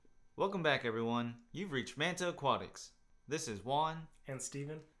Welcome back, everyone. You've reached Manta Aquatics. This is Juan. And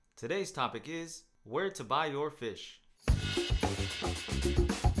Steven. Today's topic is where to buy your fish.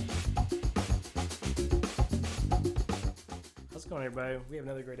 How's it going, everybody? We have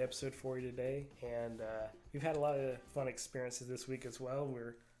another great episode for you today, and we've had a lot of fun experiences this week as well.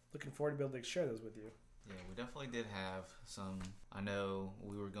 We're looking forward to be able to share those with you. Yeah, we definitely did have some. I know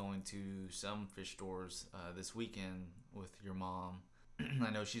we were going to some fish stores this weekend with your mom.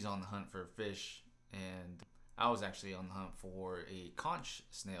 I know she's on the hunt for fish, and I was actually on the hunt for a conch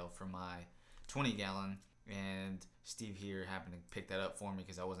snail for my 20-gallon. And Steve here happened to pick that up for me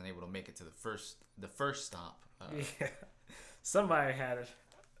because I wasn't able to make it to the first stop. Yeah, somebody had it,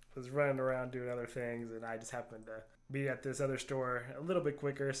 was running around doing other things, and I just happened to be at this other store a little bit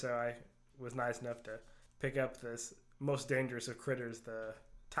quicker, so I was nice enough to pick up this most dangerous of critters, the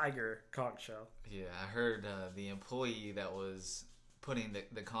tiger conch shell. Yeah, I heard the employee that was putting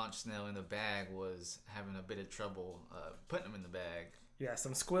the conch snail in the bag was having a bit of trouble putting them in the bag. Yeah,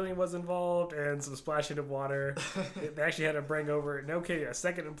 some squilling was involved and some splashing of water. They actually had to bring over, no kidding, a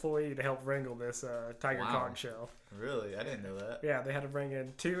second employee to help wrangle this tiger conch shell. Really? I didn't know that. Yeah, they had to bring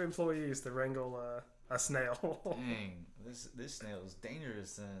in 2 employees to wrangle a snail. Dang, this snail is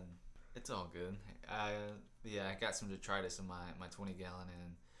dangerous then. It's all good. I got some detritus in my 20-gallon,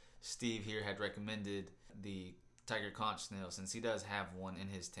 and Steve here had recommended the tiger conch snail since he does have one in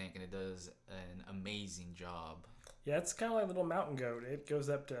his tank, and it does an amazing job. Yeah, it's kind of like a little mountain goat. It goes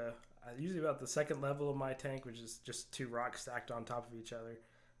up to usually about the second level of my tank, which is just 2 rocks stacked on top of each other.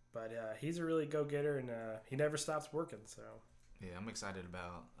 But he's a really go-getter, and he never stops working. So yeah, I'm excited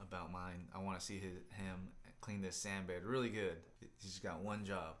about mine. I want to see him clean this sand bed really good. He's just got one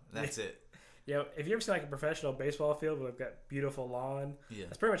job. That's it. Yeah, if you ever seen like a professional baseball field with that beautiful lawn, Yeah,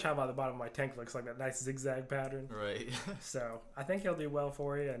 that's pretty much how the bottom of my tank looks, like that nice zigzag pattern. right. So I think he'll do well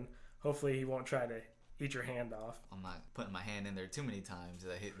for you, and hopefully he won't try to eat your hand off. I'm not putting my hand in there too many times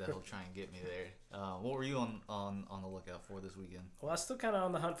that he'll try and get me there. What were you on the lookout for this weekend? Well, I was still kind of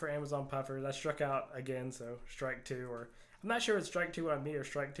on the hunt for Amazon puffers. I struck out again, so strike 2. Or I'm not sure if it's strike 2 on me or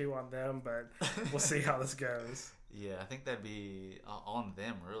strike 2 on them, but we'll see how this goes. Yeah, I think that'd be on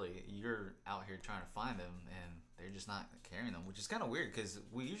them, really. You're out here trying to find them, and they're just not carrying them, which is kind of weird because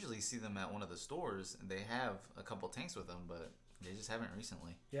we usually see them at one of the stores, and they have a couple tanks with them, but they just haven't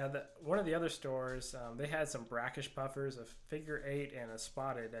recently. Yeah, one of the other stores, they had some brackish puffers, a figure 8 and a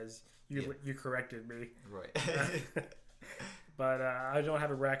spotted, as you corrected me. Right. But I don't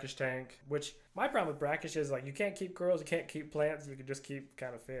have a brackish tank, which my problem with brackish is like you can't keep corals, you can't keep plants, you can just keep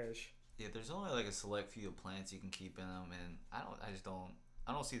kind of fish. Yeah, there's only like a select few plants you can keep in them, and I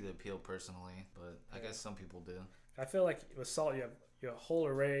don't see the appeal personally, but I guess some people do. I feel like with salt you have a whole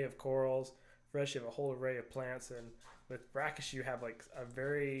array of corals, fresh you have a whole array of plants, and with brackish you have like a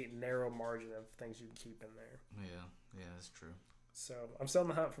very narrow margin of things you can keep in there. Yeah, that's true. So I'm still on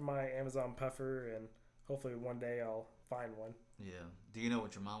the hunt for my Amazon puffer, and hopefully one day I'll find one. Yeah. Do you know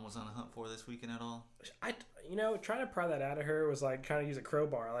what your mom was on the hunt for this weekend at all? Trying to pry that out of her was like trying to use a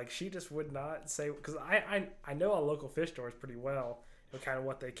crowbar. Like she just would not say, because I know our local fish stores pretty well, kind of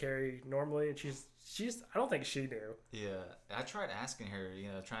what they carry normally, and she's I don't think she knew. Yeah, I tried asking her,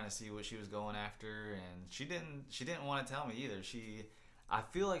 trying to see what she was going after, and she didn't want to tell me either. I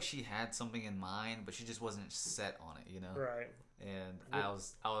feel like she had something in mind, but she just wasn't set on it, Right. And I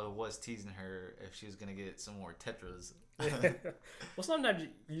was teasing her if she was gonna get some more tetras. Well, sometimes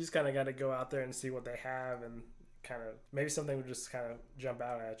you just kind of got to go out there and see what they have, and kind of maybe something would just kind of jump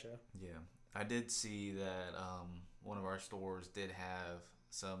out at you. Yeah, I did see that one of our stores did have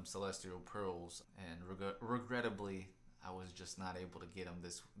some celestial pearls, and regrettably, I was just not able to get them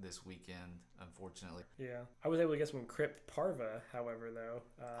this weekend, unfortunately. Yeah, I was able to get some crypt parva, however, though.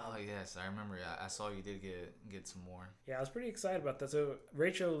 Oh yes, I remember. I saw you did get some more. Yeah, I was pretty excited about that. So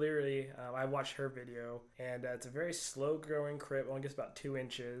Rachel Leary, I watched her video, and it's a very slow growing crypt. Only gets about 2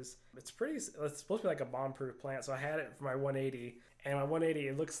 inches. It's supposed to be like a bomb proof plant. So I had it for my 180, and my 180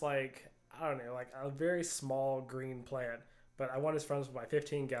 it looks like, I don't know, like a very small green plant. But I wanted this from my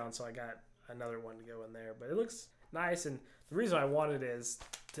 15-gallon, so I got another one to go in there. But it looks nice, and the reason I wanted it is,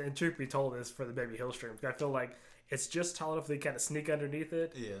 and truth be told, is for the baby hill stream. I feel like it's just tall enough they kind of sneak underneath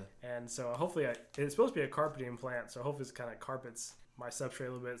it. Yeah. And so hopefully, it's supposed to be a carpeting plant, so hopefully it kind of carpets my substrate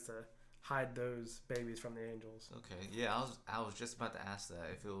a little bit to hide those babies from the angels. Okay. Yeah, I was just about to ask that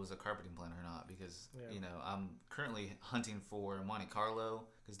if it was a carpeting plant or not, because I'm currently hunting for Monte Carlo,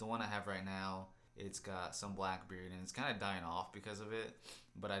 because the one I have right now, it's got some blackbeard and it's kind of dying off because of it,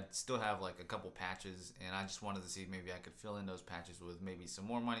 but I still have like a couple patches, and I just wanted to see if maybe I could fill in those patches with maybe some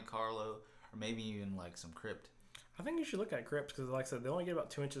more Monte Carlo or maybe even like some crypt. I think you should look at crypts because, like I said, they only get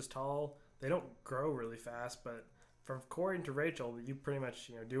about 2 inches tall. They don't grow really fast, but from according to Rachel, you pretty much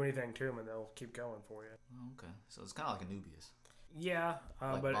do anything to them and they'll keep going for you. Oh, okay, so it's kind of like a Nubius, Yeah,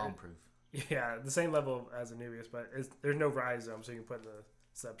 like but bomb proof. yeah, the same level as a Nubius, but there's no rhizome, so you can put in the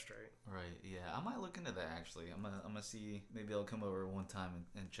substrate. Right. Yeah, I might look into that actually. I'm gonna see. Maybe I'll come over one time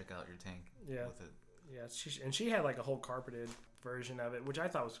and check out your tank. Yeah. With it. Yeah, she had like a whole carpeted version of it, which I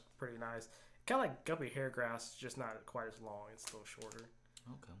thought was pretty nice. Kind of like guppy hairgrass, just not quite as long. It's a little shorter.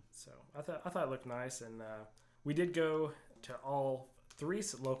 Okay. So I thought it looked nice, and we did go to all 3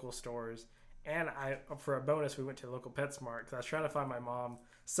 local stores, and for a bonus we went to the local PetSmart because I was trying to find my mom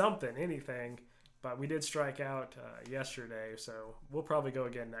anything, but we did strike out yesterday, so we'll probably go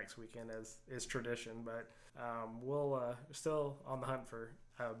again next weekend as is tradition. But we'll still on the hunt for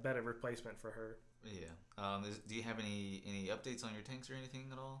a better replacement for her. Yeah. Do you have any updates on your tanks or anything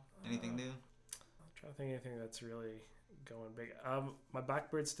at all? Anything new? I'm trying to think of anything that's really going big. My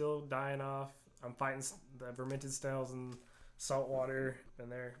blackbird's still dying off. I'm fighting the verminted snails in salt water,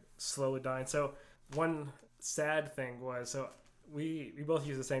 and they're slowly dying. So one sad thing was, we both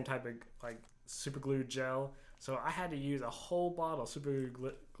use the same type of like super glue gel. So I had to use a whole bottle of super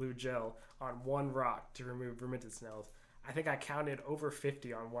glue gel on one rock to remove verminted snails. I think I counted over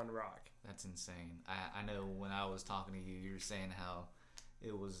 50 on one rock. That's insane. I know when I was talking to you, you were saying how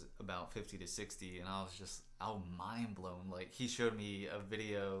it was about 50 to 60, and I was mind blown. Like, he showed me a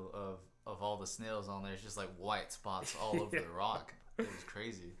video of all the snails on there. It's just like white spots all over the rock. It was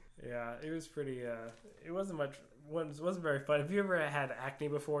crazy. Yeah, it was pretty. It wasn't very fun. Have you ever had acne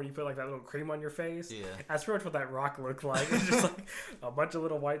before? You put like that little cream on your face. Yeah, that's pretty much what that rock looked like. It's just like a bunch of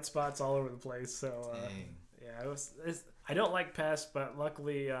little white spots all over the place. So yeah, I don't like pests, but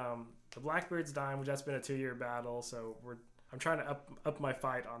luckily the blackbird's dying, which that's been a 2-year battle. So I'm trying to up my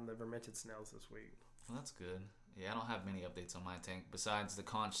fight on the verminted snails this week. Well, that's good. Yeah, I don't have many updates on my tank besides the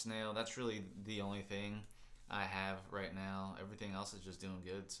conch snail. That's really the only thing I have right now. Everything else is just doing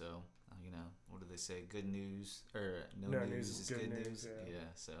good. So what do they say? Good news or no news is good news. Yeah,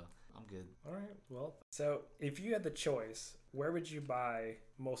 so I'm good. All right. Well, so if you had the choice, where would you buy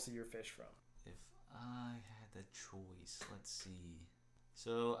most of your fish from? If I had the choice, let's see.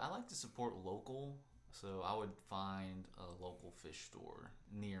 So I like to support local. So I would find a local fish store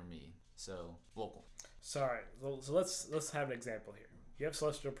near me. So local. Sorry. So let's have an example here. You have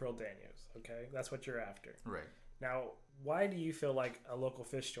Celestial Pearl Danios. Okay, that's what you're after. Right. Now, why do you feel like a local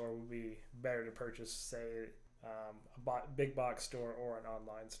fish store would be better to purchase, say, a big box store or an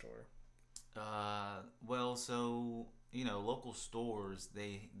online store? Well, so local stores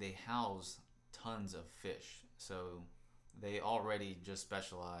they house tons of fish, so they already just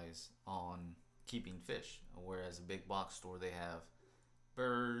specialize on keeping fish. Whereas a big box store, they have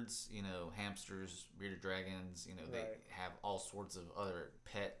birds, hamsters, bearded dragons. They have all sorts of other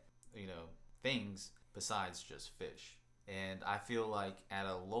pet, things besides just fish. And I feel like at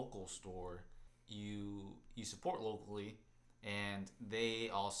a local store, you support locally, and they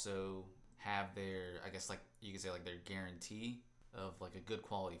also have their, I guess, like you could say, like their guarantee of like a good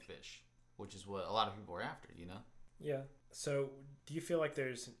quality fish, which is what a lot of people are after, Yeah. So do you feel like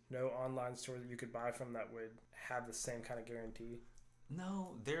there's no online store that you could buy from that would have the same kind of guarantee?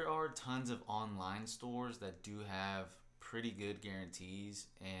 No, there are tons of online stores that do have pretty good guarantees,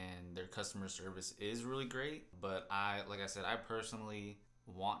 and their customer service is really great. But like I said, I personally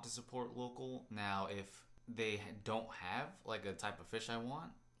want to support local. Now, if they don't have like a type of fish I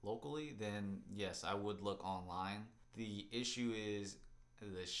want locally, then yes, I would look online. The issue is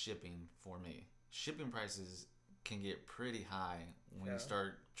the shipping for me. Shipping prices can get pretty high when you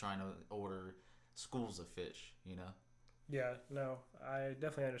start trying to order schools of fish, Yeah, no, I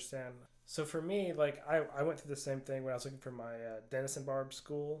definitely understand. So for me, like I went through the same thing when I was looking for my Denison Barb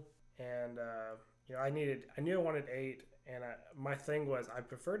school, and I knew I wanted 8, and my thing was I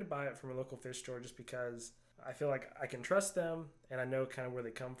prefer to buy it from a local fish store just because I feel like I can trust them and I know kind of where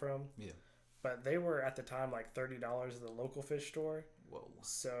they come from. Yeah. But they were at the time like $30 at the local fish store. Whoa.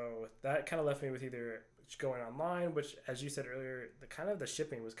 So that kind of left me with either going online, which, as you said earlier, the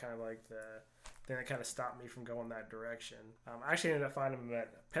shipping was kind of like the thing that kind of stopped me from going that direction. I actually ended up finding them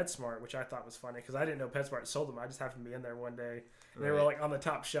at PetSmart, which I thought was funny because I didn't know PetSmart sold them. I just happened to be in there one day, and they were like on the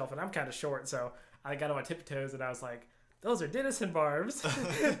top shelf, and I'm kind of short, so I got on my tippy toes, and I was like, "Those are Denison barbs."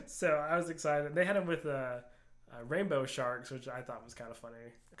 So I was excited. They had them with rainbow sharks, which I thought was kind of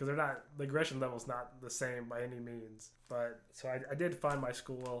funny because the aggression level's not the same by any means. But so I did find my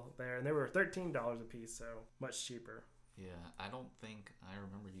school there, and they were $13 a piece, so much cheaper. Yeah, I don't think I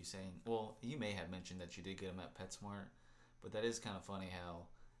remember you saying. Well, you may have mentioned that you did get them at PetSmart, but that is kind of funny how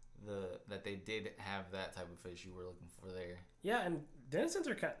that they did have that type of fish you were looking for there. Yeah, and Denison's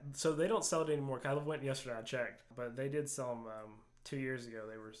are so they don't sell it anymore. I went yesterday, I checked, but they did sell them 2 years ago.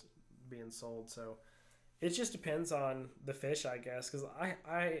 They were being sold, so it just depends on the fish, I guess. Because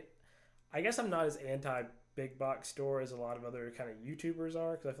I guess I'm not as anti big box store as a lot of other kind of YouTubers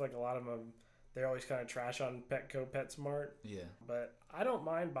are. Because I feel like a lot of them, they're always kind of trash on Petco, PetSmart. Yeah. But I don't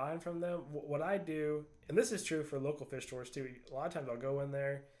mind buying from them. What I do, and this is true for local fish stores too. A lot of times I'll go in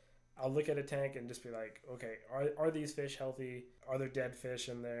there, I'll look at a tank and just be like, okay, are these fish healthy? Are there dead fish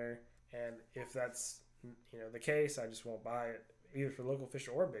in there? And if that's the case, I just won't buy it, either for local fish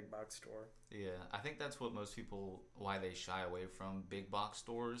or big box store. Yeah, I think that's what most people, why they shy away from big box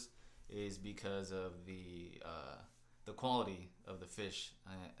stores, is because of the quality of the fish,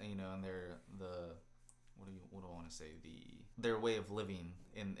 and what do I want to say, their way of living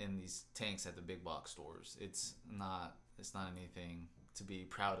in these tanks at the big box stores. It's not anything to be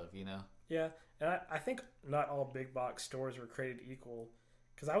proud of, Yeah, and I think not all big box stores were created equal,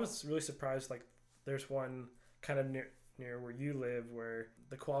 because I was really surprised. Like, there's one kind of near where you live where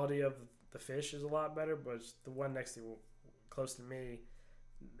the quality of the fish is a lot better, but the one next to close to me,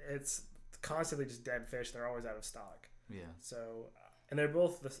 it's constantly just dead fish. They're always out of stock. Yeah. So, and they're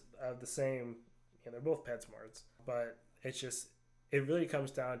both the same. They're both PetSmarts, but it really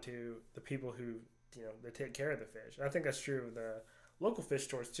comes down to the people who they take care of the fish. And I think that's true of the local fish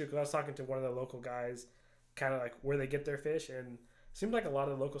stores too. Because I was talking to one of the local guys, kind of like where they get their fish, and it seems like a lot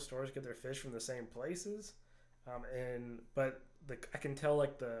of the local stores get their fish from the same places. But I can tell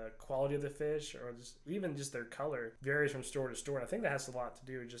like the quality of the fish, or even just their color, varies from store to store. And I think that has a lot to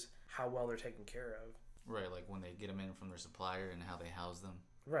do with just how well they're taken care of. Right, like when they get them in from their supplier and how they house them.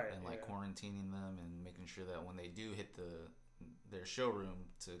 Right. And quarantining them and making sure that when they do hit their showroom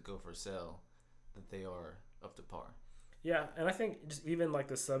to go for sale, that they are up to par. Yeah, and I think just even like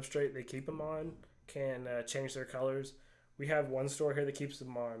the substrate they keep them on can change their colors. We have one store here that keeps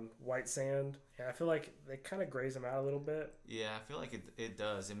them on white sand, and I feel like they kind of graze them out a little bit. Yeah, I feel like it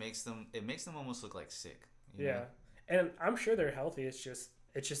does. It makes them almost look like sick. Yeah, and I'm sure they're healthy. It's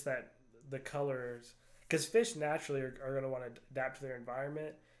just that the colors, because fish naturally are going to want to adapt to their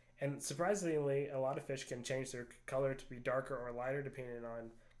environment, and surprisingly, a lot of fish can change their color to be darker or lighter depending on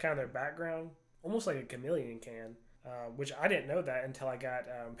kind of their background, almost like a chameleon can. Which I didn't know that until I got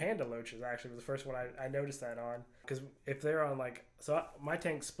panda loaches. Actually, was the first one I noticed that on. Because if they're on my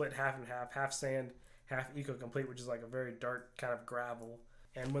tank split half and half sand, half Eco Complete, which is like a very dark kind of gravel.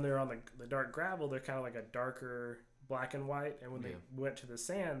 And when they're on the dark gravel, they're kind of like a darker black and white. And when they went to the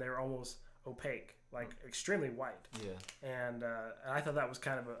sand, they were almost opaque, like extremely white. Yeah. And I thought that was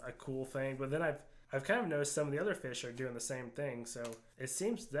kind of a cool thing. But then I've kind of noticed some of the other fish are doing the same thing. So it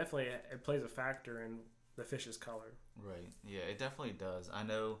seems definitely it plays a factor in the fish's color. Right. Yeah, it definitely does. I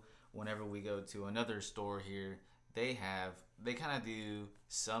know whenever we go to another store here, they kind of do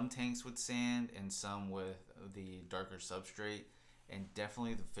some tanks with sand and some with the darker substrate, and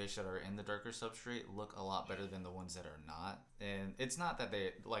definitely the fish that are in the darker substrate look a lot better than the ones that are not. And it's not that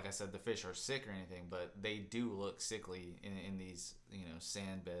they, like I said, the fish are sick or anything, but they do look sickly in these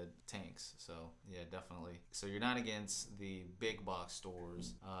sand bed tanks. So yeah, definitely. So you're not against the big box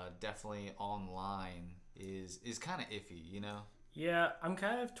stores. Definitely online is kind of iffy, Yeah, I'm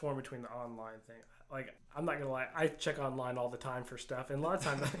kind of torn between the online thing. Like, I'm not gonna lie, I check online all the time for stuff, and a lot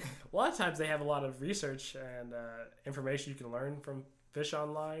of times they have a lot of research and information you can learn from fish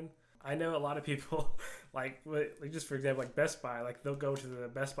online. I know a lot of people, like just for example, like Best Buy, like they'll go to the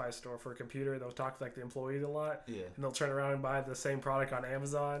Best Buy store for a computer, they'll talk to like the employees a lot, yeah, and they'll turn around and buy the same product on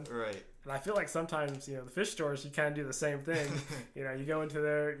Amazon. Right. And I feel like sometimes, the fish stores, you kind of do the same thing. You go into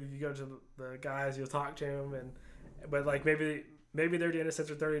there, you go to the guys, you'll talk to them, but like maybe their Denisons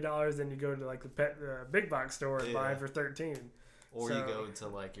are $30, then you go to like the big box store and buy it for $13. Or you go to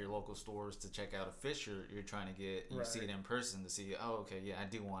like your local stores to check out a fish you're trying to get, and you see it in person to see, oh, okay, yeah, I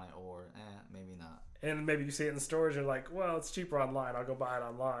do want it, or maybe not. And maybe you see it in the stores, you're like, well, it's cheaper online, I'll go buy it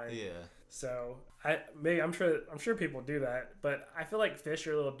online. Yeah. So I'm sure people do that, but I feel like fish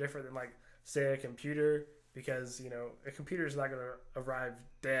are a little different than like say a computer, because a computer is not going to arrive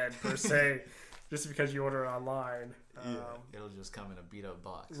dead per se just because you order it online. It'll just come in a beat up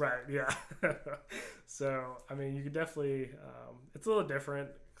box. Right. Yeah. So I mean, you could definitely it's a little different.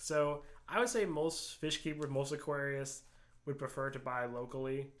 So I would say most fish keepers, most aquarists would prefer to buy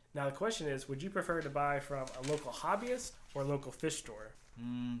locally. Now the question is, would you prefer to buy from a local hobbyist or a local fish store?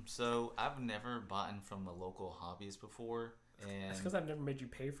 So I've never bought from a local hobbyist before. And that's because I've never made you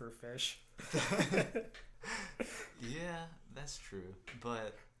pay for a fish. Yeah, that's true.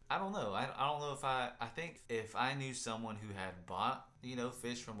 But I don't know. I don't know if I think if I knew someone who had bought,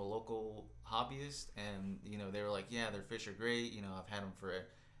 fish from a local hobbyist and, they were like, yeah, their fish are great. I've had them for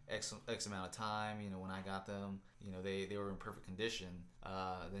X amount of time. When I got them, they were in perfect condition.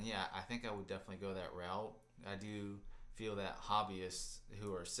 Then yeah, I think I would definitely go that route. I do feel that hobbyists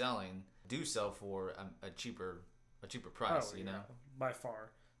who are selling do sell for a cheaper price. Oh, yeah, by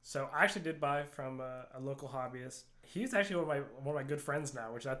far. So I actually did buy from a local hobbyist. He's actually one of my good friends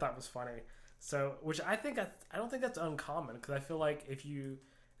now, which I thought was funny. So, which I don't think that's uncommon because I feel like if you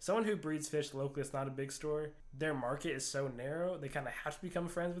someone who breeds fish locally, it's not a big store. Their market is so narrow; they kind of have to become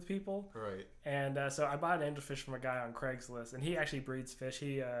friends with people. Right. And so I bought an angelfish from a guy on Craigslist, and he actually breeds fish.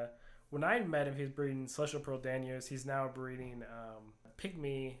 He when I met him, he was breeding celestial pearl danios. He's now breeding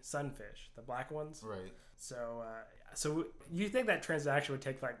pygmy sunfish, the black ones. Right. So you think that transaction would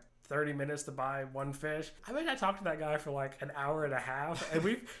take like 30 minutes to buy one fish? I mean, I talked to that guy for like an hour and a half, and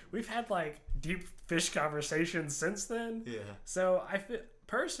we've had like deep fish conversations since then. Yeah. So I feel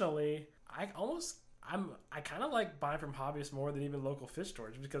personally, I kind of like buying from hobbyists more than even local fish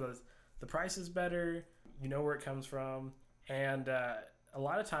stores because the price is better. You know where it comes from, and a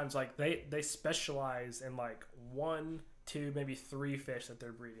lot of times like they specialize in like 1, 2, maybe 3 fish that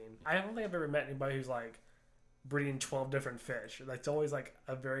they're breeding. I don't think I've ever met anybody who's like breeding 12 different fish. It's always like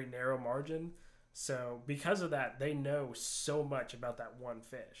a very narrow margin. So because of that, they know so much about that one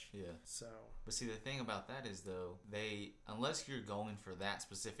fish. Yeah. So, but see, the thing about that is though, unless you're going for that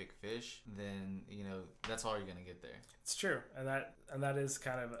specific fish, then that's all you're gonna get there. It's true, and that is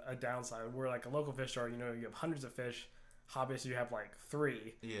kind of a downside. Where like a local fish store, you have hundreds of fish. Hobbyists, you have like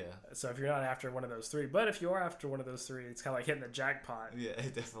 3. Yeah. So if you're not after one of those 3, but if you are after one of those 3, it's kind of like hitting the jackpot. Yeah,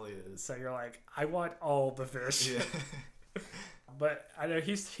 it definitely is. So you're like, I want all the fish. Yeah. But I know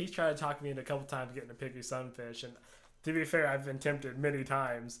he's tried to talk me into a couple times getting a pygmy sunfish, and to be fair, I've been tempted many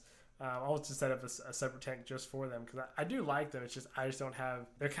times. I'll just set up a separate tank just for them because I do like them. It's just I just don't have.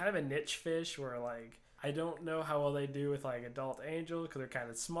 They're kind of a niche fish where like I don't know how well they do with like adult angel because they're kind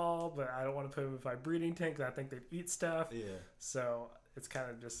of small, but I don't want to put them in my breeding tank because I think they'd eat stuff. Yeah. So it's kind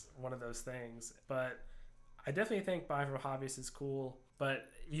of just one of those things. But I definitely think buying from a hobbyist is cool. But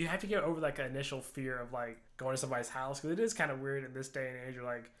you have to get over like an initial fear of like going to somebody's house because it is kind of weird in this day and age. You're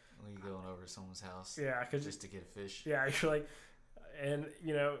like, when you going over to someone's house, yeah, just to get a fish. Yeah, you're like, and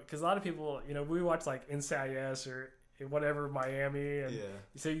because a lot of people, we watch like NCIS or whatever Miami, and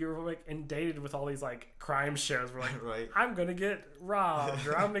so you're like inundated with all these like crime shows. We're like, right. I'm gonna get robbed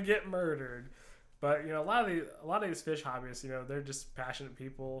or I'm gonna get murdered. But a lot of these fish hobbyists, they're just passionate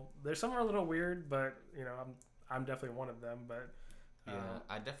people. There's some are a little weird, but I'm definitely one of them. But yeah,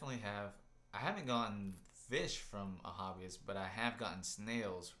 I definitely have. I haven't gotten fish from a hobbyist, but I have gotten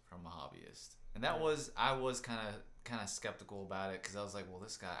snails from a hobbyist, and I was kind of skeptical about it because I was like, well,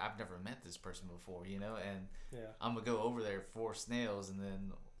 this guy, I've never met this person before, and I'm gonna go over there for snails, and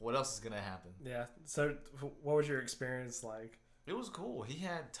then what else is gonna happen? Yeah. So, what was your experience like? It was cool. He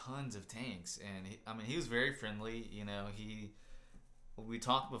had tons of tanks, and he was very friendly. We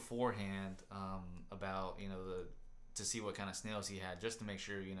talked beforehand about to see what kind of snails he had, just to make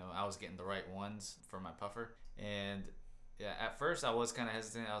sure I was getting the right ones for my puffer. And yeah, at first I was kind of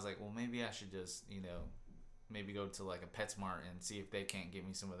hesitant. I was like, well, maybe I should just maybe go to like a PetSmart and see if they can't get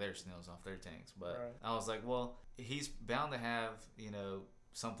me some of their snails off their tanks. But right. I was like, well, he's bound to have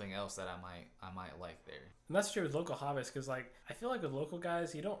something else that I might like there. And that's true with local hobbies because like I feel like with local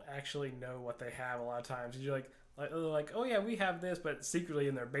guys you don't actually know what they have a lot of times. You're like, oh yeah, we have this, but secretly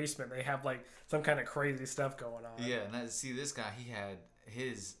in their basement they have like some kind of crazy stuff going on. Yeah, and see this guy, he had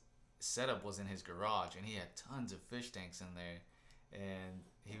his setup was in his garage, and he had tons of fish tanks in there, and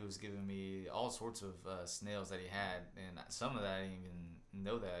he was giving me all sorts of snails that he had, and some of that I didn't even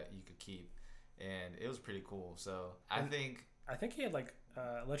know that you could keep, and it was pretty cool. So I think he had like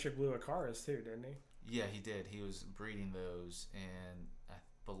electric blue Acaras too, didn't he? Yeah, he did. He was breeding those, and I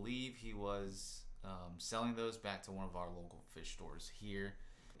believe he was selling those back to one of our local fish stores here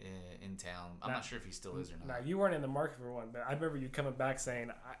in town. I'm not sure if he still is or not. Now, you weren't in the market for one, but I remember you coming back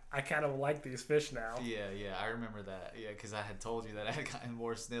saying, I kind of like these fish now. Yeah, I remember that. Yeah, because I had told you that I had gotten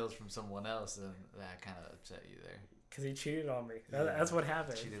more snails from someone else, and that kind of upset you there. Because he cheated on me. That's what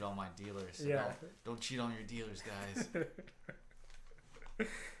happened. Cheated on my dealers. So yeah. Don't cheat on your dealers, guys.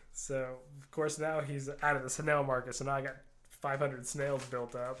 So, of course, now he's out of the snail market, so now I got 500 snails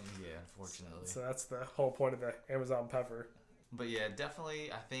built up. Yeah, unfortunately. So that's the whole point of the Amazon puffer. But yeah,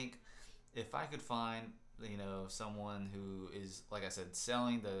 definitely, I think if I could find, someone who is, like I said,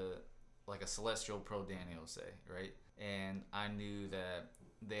 selling like a celestial pearl daniel, say, right? And I knew that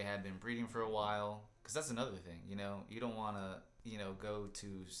they had been breeding for a while, because that's another thing, you don't want to go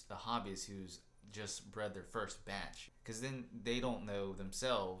to the hobbyist who's just bred their first batch, because then they don't know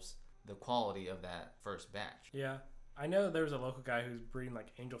themselves the quality of that first batch. Yeah. I know there was a local guy who's breeding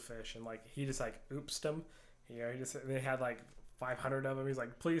like angelfish, and like he just like oopsed them. They had like 500 of them. He's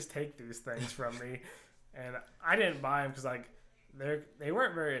like, please take these things from me. And I didn't buy them because like they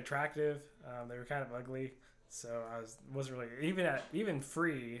weren't very attractive. They were kind of ugly. So wasn't really even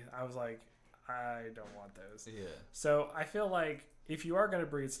free. I was like, I don't want those. Yeah. So I feel like if you are going to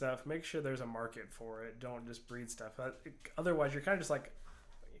breed stuff, make sure there's a market for it. Don't just breed stuff. Otherwise, you're kind of just like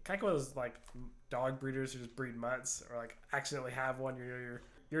one of those like dog breeders who just breed mutts, or like accidentally have one.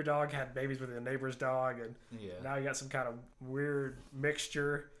 Your dog had babies with your neighbor's dog, and now you got some kind of weird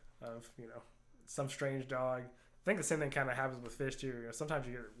mixture of some strange dog. I think the same thing kind of happens with fish too. Sometimes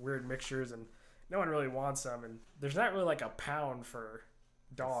you get weird mixtures, and no one really wants them, and there's not really like a pound for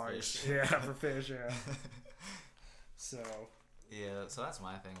dogs. Fish. Yeah, for fish. Yeah. So. Yeah, so that's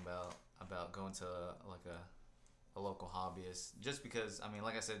my thing about going to like a local hobbyist, just because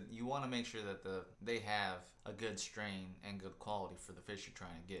like I said, you want to make sure that they have a good strain and good quality for the fish you're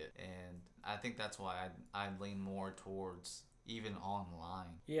trying to get, and I think that's why I lean more towards even online.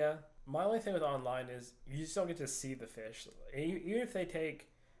 Yeah, my only thing with online is you just don't get to see the fish. Even if they take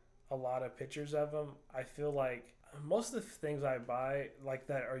a lot of pictures of them, I feel like most of the things I buy like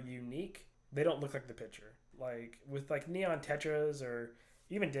that are unique, they don't look like the picture. Like with like neon tetras or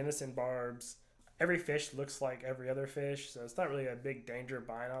even Denison barbs, every fish looks like every other fish, so it's not really a big danger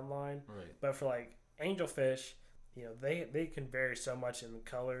buying online. Right. But for like angelfish, they can vary so much in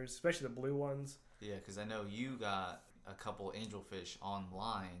colors, especially the blue ones. Yeah, because I know you got a couple angelfish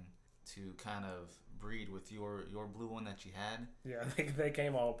online to kind of breed with your blue one that you had. Yeah, they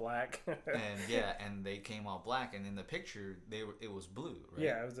came all black. and they came all black, and in the picture it was blue, right?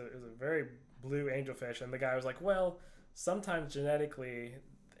 Yeah, it was a very blue angelfish, and the guy was like, well, sometimes genetically,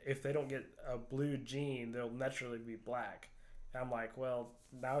 if they don't get a blue gene, they'll naturally be black. And I'm like, well,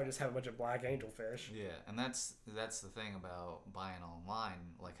 now we just have a bunch of black angelfish. Yeah, and that's the thing about buying online,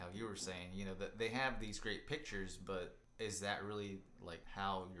 like how you were saying, that they have these great pictures, but is that really like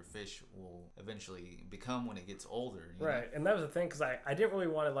how your fish will eventually become when it gets older? Right, and that was the thing, because I didn't really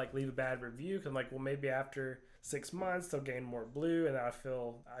want to like leave a bad review, because I'm like, well, maybe after 6 months they'll gain more blue, and I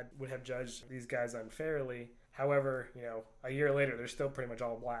feel I would have judged these guys unfairly. However, a year later they're still pretty much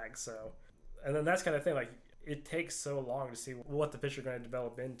all black. So, and then that's kind of thing, like it takes so long to see what the fish are going to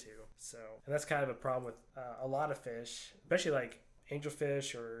develop into. So, and that's kind of a problem with a lot of fish, especially like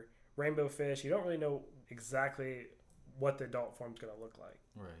angelfish or rainbow fish. You don't really know exactly what the adult form is going to look like.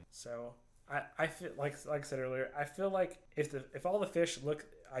 Right. So I feel like I said earlier, I feel like if all the fish look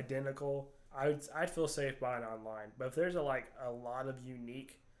identical, I'd feel safe buying online. But if there's a lot of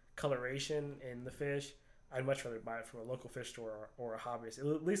unique coloration in the fish, I'd much rather buy it from a local fish store or a hobbyist,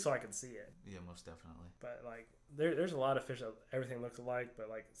 at least so I can see it. Yeah, most definitely. But like there's a lot of fish that everything looks alike, but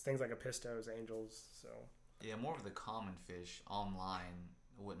like things like apistos, angels. So yeah, more of the common fish online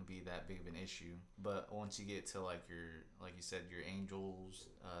wouldn't be that big of an issue. But once you get to like you said, your angels,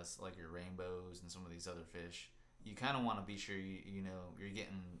 like your rainbows and some of these other fish, you kind of want to be sure you're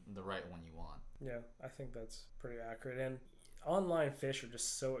getting the right one you want. Yeah, I think that's pretty accurate. And online fish are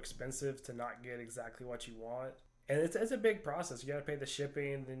just so expensive to not get exactly what you want, and it's a big process. You got to pay the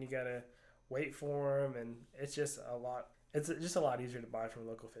shipping, then you got to wait for them, and it's just a lot. It's just a lot easier to buy from a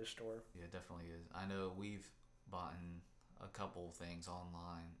local fish store. Yeah, it definitely is. I know we've bought a couple things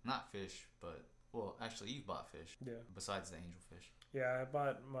online, not fish, but well, actually you've bought fish. Yeah. Besides the angelfish. Yeah, I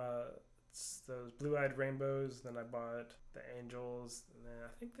bought those blue-eyed rainbows, then I bought the angels, and then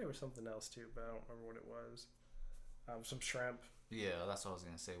I think there was something else too, but I don't remember what it was. Some shrimp. Yeah, that's what I was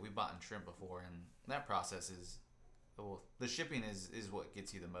gonna say. We bought in shrimp before, and that process is, well, the shipping is what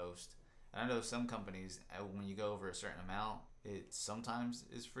gets you the most. And I know some companies, when you go over a certain amount, it sometimes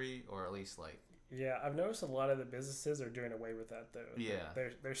is free, or at least like. Yeah, I've noticed a lot of the businesses are doing away with that though. Yeah.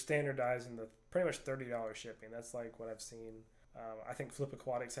 They're standardizing the pretty much $30 shipping. That's like what I've seen. I think Flip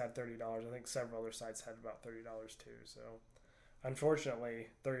Aquatics had $30. I think several other sites had about $30 too. So, unfortunately,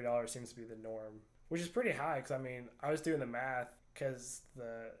 $30 seems to be the norm, which is pretty high. Because I was doing the math because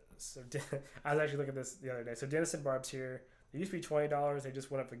I was actually looking at this the other day. So Denison barbs here, they used to be $20. They just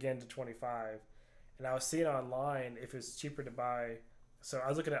went up again to $25. And I was seeing online if it was cheaper to buy. So I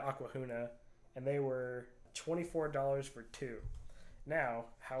was looking at Aquahuna, and they were $24 for 2. Now,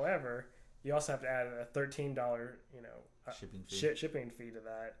 however, you also have to add a $13, shipping fee to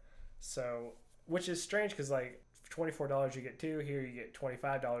that. So, which is strange because like $24 you get 2, here you get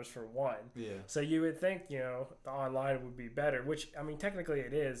 $25 for 1. Yeah. So you would think the online would be better, which technically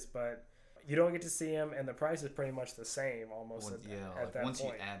it is, but you don't get to see them, and the price is pretty much the same almost at like that once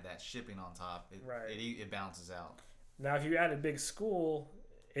point. you add that shipping on top, Right. it balances out. Now, if you add a big school,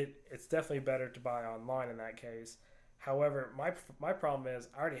 it's definitely better to buy online in that case. However, my problem is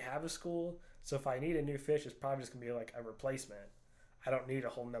I already have a school, so if I need a new fish, it's probably just gonna be like a replacement. I don't need a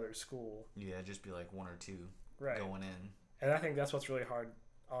whole nother school. Yeah, it'd just be like one or two Right. going in. And I think that's what's really hard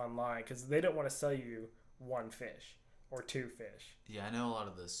online because they don't want to sell you one fish or two fish. Yeah, I know a lot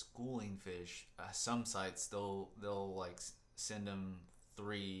of the schooling fish. Some sites they'll like send them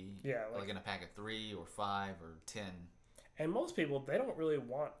three, Yeah, like in a pack of 3 or 5 or 10. And most people, they don't really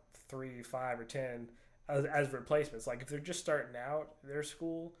want 3, 5, or 10 as replacements. Like if they're just starting out their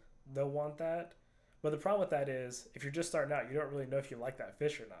school, they'll want that. But the problem with that is if you're just starting out, you don't really know if you like that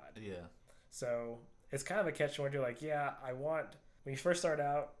fish or not. Yeah, So it's kind of a catch-22. Like, yeah, when you first start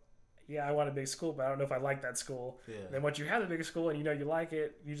out, yeah, I want a big school, but I don't know if I like that school. yeah, Then once you have the big school and you know you like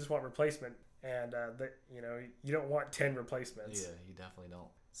it, you just want replacement. And, you don't want 10 replacements. yeah. You definitely don't.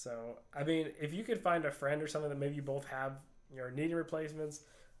 So, I mean, if you could find a friend or something that maybe you both have, needing replacements.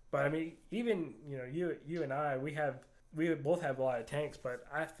 But I mean, even, you and I, we both have a lot of tanks, but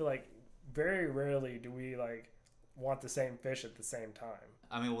I feel like very rarely do we like want the same fish at the same time.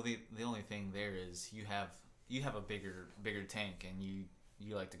 I mean, well, the only thing there is you have a bigger tank, and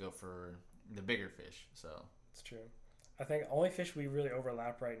you like to go for the bigger fish. So It's true. I think only fish we really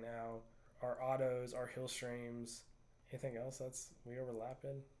overlap right now are ottos, our hill streams. Anything else that's we overlap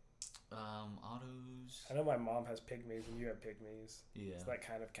in? autos. I know my mom has pygmies and you have pygmies. Yeah, So that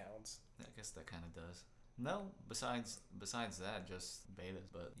kind of counts. I guess that kind of does. No, besides that, just betas.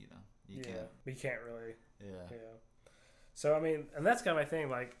 But you can't. We can't really. Yeah, Yeah. So I mean, and that's kind of my thing.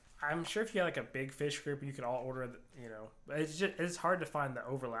 Like, I'm sure if you had like a big fish group, you could all order. But it's hard to find the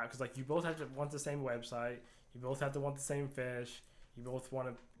overlap because like you both have to want the same website. You both have to want the same fish. You both want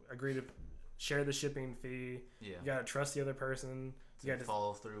to agree to share the shipping fee. yeah. You gotta trust the other person. You To gotta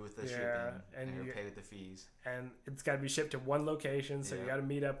follow through with the shipping and and you- pay with the fees. and it's got to be shipped to one location, so you Yeah. got to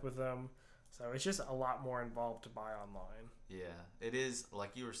meet up with them. So it's just a lot more involved to buy online. Yeah, it is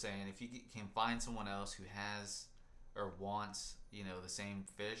like you were saying. If you can find someone else who has or wants, the same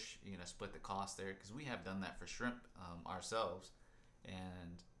fish, split the cost there. Because we have done that for shrimp ourselves,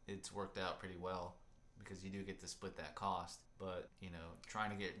 and it's worked out pretty well because you do get to split that cost. But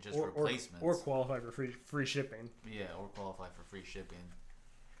trying to get just replacements or qualify for free shipping. yeah, or qualify for free shipping.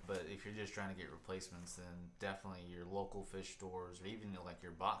 But if you're just trying to get replacements, then definitely your local fish stores or even like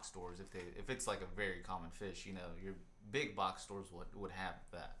your box stores, if it's like a very common fish, your big box stores would have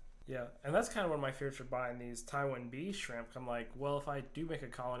that. Yeah, and that's kind of one of my fears for buying these Taiwan B shrimp. I'm like, well, if I do make a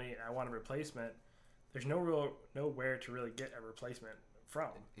colony and I want a replacement, there's nowhere to really get a replacement from.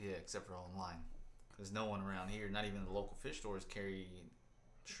 Yeah, except for online. There's no one around here, not even the local fish stores carry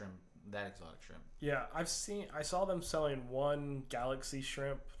shrimp, that exotic shrimp. Yeah, I saw them selling one Galaxy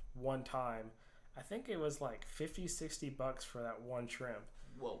shrimp one time. I think it was like $50-$60 for that one shrimp.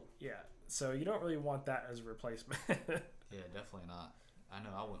 Whoa. Yeah, so you don't really want that as a replacement. Yeah, definly not. I know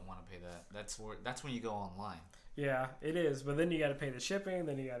I wouldn't want to pay that. That's when you go online. Yeah, it is, but then you got to pay the shipping.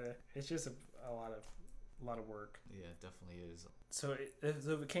 Then you got to. It's just a lot of work. Yeah, it definitely is. So if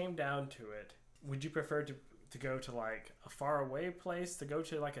it came down to it, would you prefer to go to like a far away place to go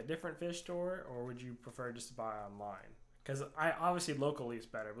to like a different fish store, or would you prefer just to buy online? Because I obviously locally is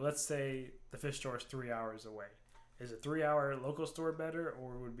better, but let's say the fish store is 3 hours away. Is a 3-hour local store better,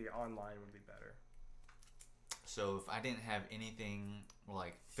 or would be online would be better? So if I didn't have anything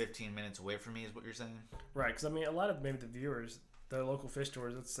like 15 minutes away from me, is what you're saying? Right, because I mean, a lot of maybe the viewers, the local fish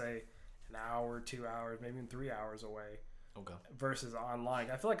stores, let's say an hour, 2 hours, maybe even 3 hours away, Okay. versus online.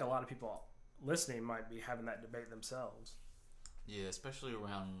 I feel like a lot of people listening might be having that debate themselves. Yeah, especially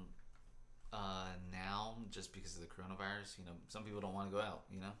around now, just because of the coronavirus. Some people don't want to go out.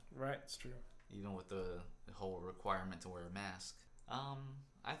 Right, it's true. Even with the whole requirement to wear a mask.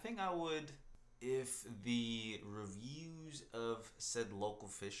 I think I would, if the reviews of said local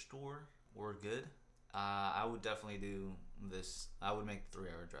fish store were good, I would definitely do this. I would make the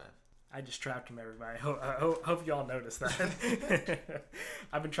 3-hour drive. I just trapped him, everybody. Hope y'all noticed that.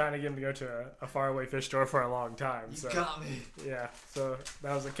 I've been trying to get him to go to a faraway fish store for a long time. You So got me. yeah, so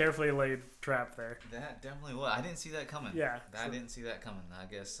that was a carefully laid trap there. That definitely was. I didn't see that coming. Yeah, I so- didn't see that coming. I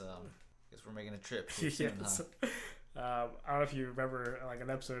guess we're making a trip here soon, Yes. huh? I don't know if you remember, like an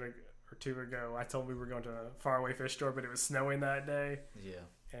episode or two ago, I told we were going to a faraway fish store, but it was snowing that day, Yeah.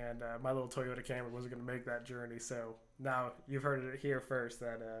 and my little Toyota Camry wasn't going to make that journey. So now you've heard it here first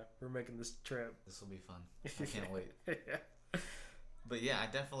that we're making this trip. This will be fun. I can't wait. Yeah. But yeah, I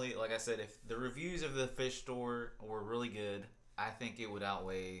definitely, like I said, if the reviews of the fish store were really good, I think it would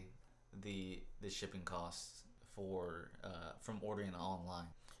outweigh the shipping costs for from ordering online.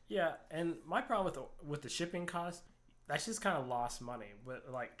 Yeah, and my problem with the shipping cost, that's just kind of lost money. But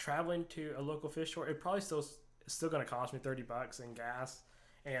like traveling to a local fish store, it probably it's still going to cost me $30 in gas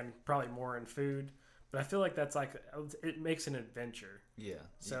and probably more in food. But I feel like that's like it makes an adventure. Yeah.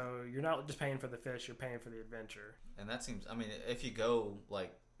 So you're not just paying for the fish; you're paying for the adventure. And that seems. I mean, if you go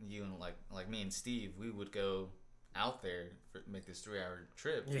like you and like me and Steve, we would go out there make this 3-hour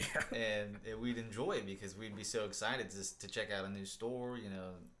trip. Yeah. And we'd enjoy it because we'd be so excited to check out a new store,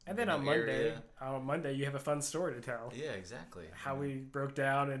 And then on Monday, you have a fun story to tell. Yeah, exactly. How we broke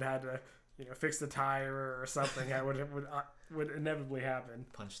down and had to, fix the tire or something that would inevitably happen.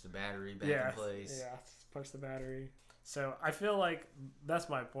 Punch the battery back in place. Yeah, punch the battery. So I feel like that's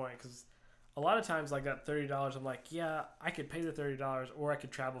my point, because a lot of times like that $30, I'm like, yeah, I could pay the $30 or I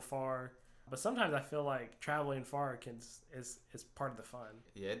could travel far. But sometimes I feel like traveling far is part of the fun.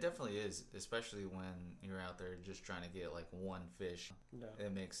 Yeah, it definitely is, especially when you're out there just trying to get like one fish. No.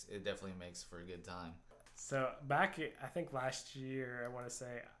 It definitely makes for a good time. So back, I think last year, I want to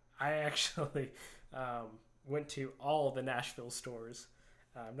say, I actually went to all of the Nashville stores,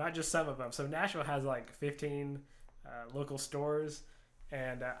 not just some of them. So Nashville has like 15 local stores.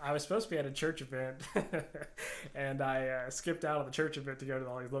 And I was supposed to be at a church event, and I skipped out of the church event to go to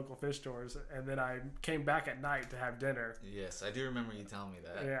all these local fish stores, and then I came back at night to have dinner. Yes, I do remember you telling me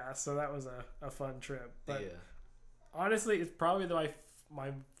that. Yeah, so that was a fun trip. But yeah. Honestly, it's probably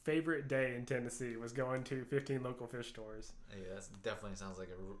my favorite day in Tennessee was going to 15 local fish stores. Yeah, that definitely sounds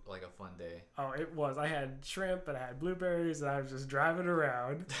like a fun day. Oh, it was. I had shrimp and I had blueberries, and I was just driving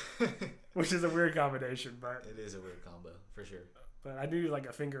around, which is a weird combination, but it is a weird combo for sure. But I needed like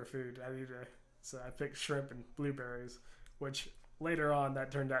a finger food. So I picked shrimp and blueberries, which later on that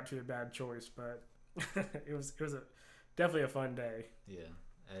turned out to be a bad choice. But it was definitely a fun day. Yeah,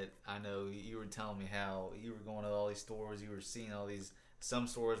 I know you were telling me how you were going to all these stores. You were seeing all these. Some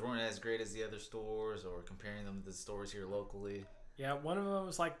stores weren't as great as the other stores, or comparing them to the stores here locally. Yeah, one of them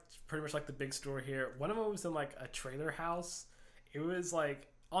was like pretty much like the big store here. One of them was in like a trailer house. It was like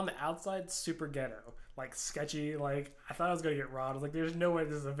on the outside, super ghetto, like sketchy. Like I thought I was gonna get robbed. I was like, "There's no way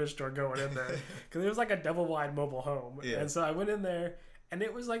this is a fish store going in there," because it was like a double wide mobile home. Yeah. And so I went in there, and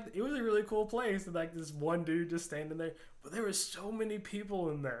it was a really cool place. And like this one dude just standing there, but there was so many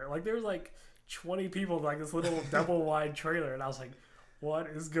people in there. Like there was like 20 people in like this little double wide trailer, and I was like, "What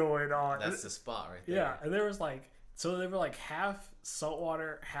is going on?" That's the spot right there. Yeah, and there was like. So they were like half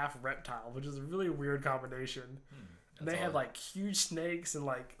saltwater, half reptile, which is a really weird combination. And they had like huge snakes and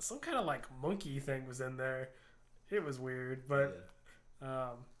like some kind of like monkey thing was in there. It was weird, but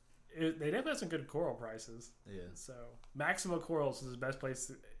they definitely had some good coral prices. Yeah. So Maxima Corals is the best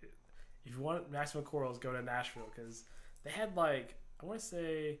place. If you want Maxima Corals, go to Nashville, because they had like, I want to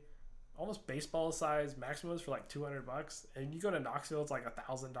say, almost baseball size Maximas for like $200, and you go to Knoxville, it's like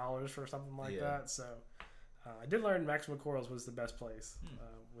 $1,000 for something like that. So. I did learn Maxima Corals was the best place,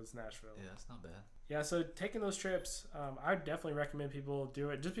 was Nashville. Yeah, that's not bad. Yeah, so taking those trips, I would definitely recommend people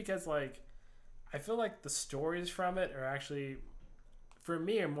do it, just because, like, I feel like the stories from it are actually, for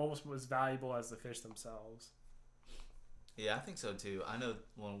me, almost as valuable as the fish themselves. Yeah, I think so too. I know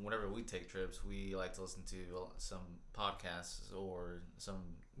whenever we take trips, we like to listen to some podcasts or some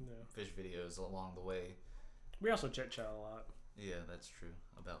fish videos along the way. We also chit-chat a lot. Yeah, that's true,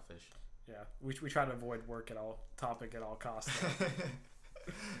 about fish. Yeah, we try to avoid work at all costs.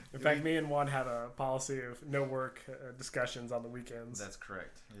 In fact, me and Juan had a policy of no work discussions on the weekends. That's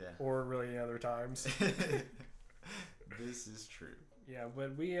correct. Yeah. Or really any other times. This is true. Yeah,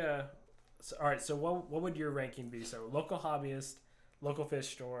 but we all right. So what would your ranking be? So local hobbyist, local fish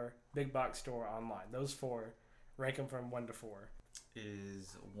store, big box store, online. Those four, rank them from 1 to 4.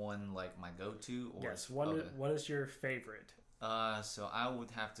 Is one like my go-to? Or yes. One is your favorite. So I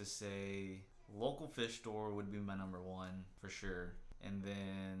would have to say local fish store would be my number 1 for sure. And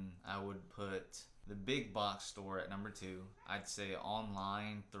then I would put the big box store at number 2. I'd say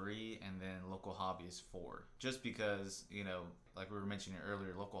online 3, and then local hobbyist 4. Just because, like we were mentioning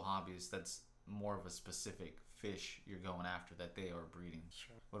earlier, local hobbyist, that's more of a specific fish you're going after that they are breeding.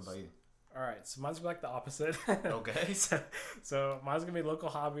 Sure. What about you? All right, so mine's like the opposite. Okay. so mine's going to be local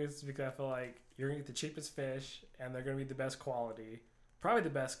hobbyists, because I feel like you're going to get the cheapest fish, and they're going to be the best quality, probably the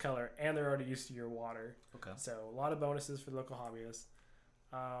best color, and they're already used to your water. Okay. So a lot of bonuses for the local hobbyists.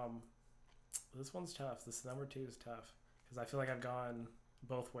 This one's tough. This number 2 is tough, because I feel like I've gone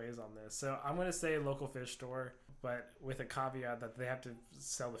both ways on this. So I'm going to say local fish store, but with a caveat that they have to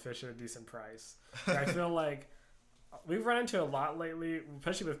sell the fish at a decent price. I feel like we've run into a lot lately,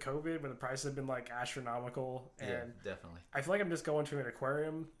 especially with COVID, when the prices have been like astronomical, and Yeah, definitely. I feel like I'm just going to an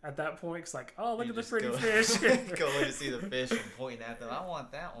aquarium at that point. It's like, oh, look You at the just pretty go- fish. Go in to see the fish and pointing at them. I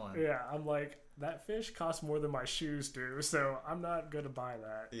want that one. Yeah, I'm like, that fish costs more than my shoes do, so I'm not going to buy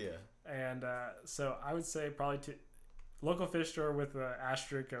that. Yeah. And so I would say probably to local fish store with the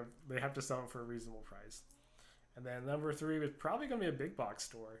asterisk of they have to sell it for a reasonable price. And then number 3 was probably going to be a big box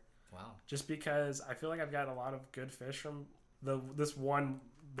store. Wow. Just because I feel like I've gotten a lot of good fish from this one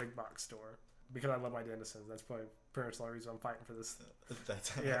big box store. Because I love my denizens. That's probably pretty much the only reason I'm fighting for this.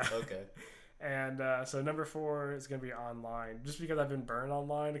 That's Yeah. Okay. And so number 4 is going to be online. Just because I've been burned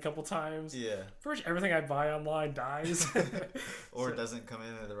online a couple times. Yeah. First, everything I buy online dies. Or So- it doesn't come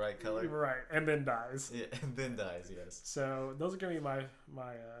in the right color. Right, and then dies. Yeah, and then dies. Yes. So those are going to be my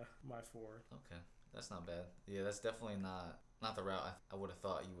 4. Okay, that's not bad. Yeah, that's definitely not the route I would have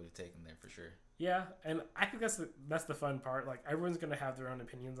thought you would have taken there for sure. Yeah, and I think that's the fun part. Like everyone's gonna have their own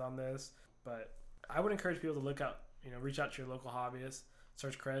opinions on this, but I would encourage people to look out. Reach out to your local hobbyist.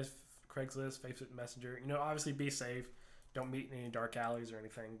 Search Craigslist, Facebook Messenger. Obviously be safe. Don't meet in any dark alleys or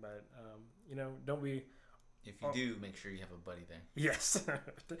anything. But don't be. If you do, make sure you have a buddy there. Yes,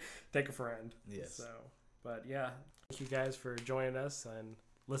 take a friend. Yes. So, but yeah, thank you guys for joining us and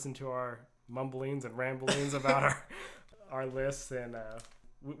listen to our mumblings and ramblings about our lists, and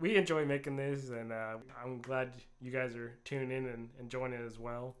we enjoy making these, and I'm glad you guys are tuning in and joining as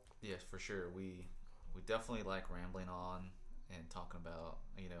well. Yes, for sure. We definitely like rambling on and talking about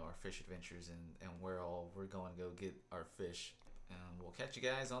our fish adventures and where all we're going to go get our fish. And we'll catch you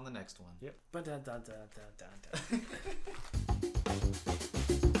guys on the next one. Yep.